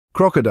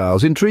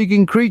Crocodiles,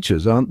 intriguing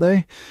creatures, aren't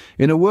they?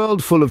 In a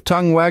world full of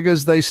tongue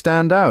waggers, they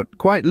stand out,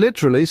 quite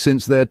literally,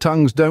 since their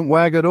tongues don't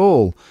wag at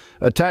all.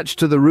 Attached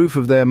to the roof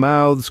of their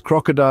mouths,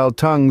 crocodile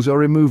tongues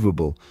are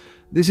immovable.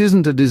 This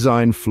isn't a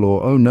design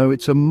flaw, oh no,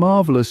 it's a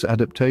marvelous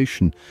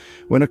adaptation.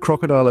 When a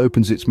crocodile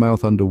opens its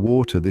mouth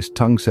underwater, this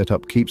tongue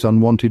setup keeps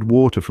unwanted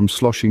water from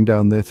sloshing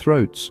down their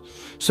throats.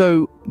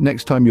 So,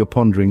 next time you're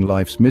pondering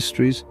life's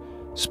mysteries,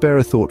 spare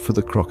a thought for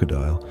the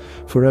crocodile,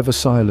 forever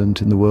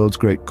silent in the world's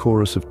great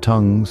chorus of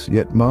tongues,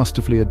 yet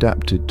masterfully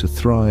adapted to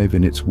thrive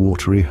in its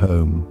watery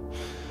home.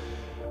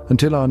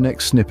 Until our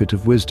next snippet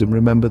of wisdom,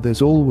 remember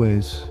there's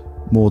always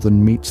more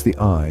than meets the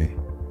eye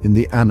in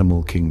the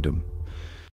animal kingdom.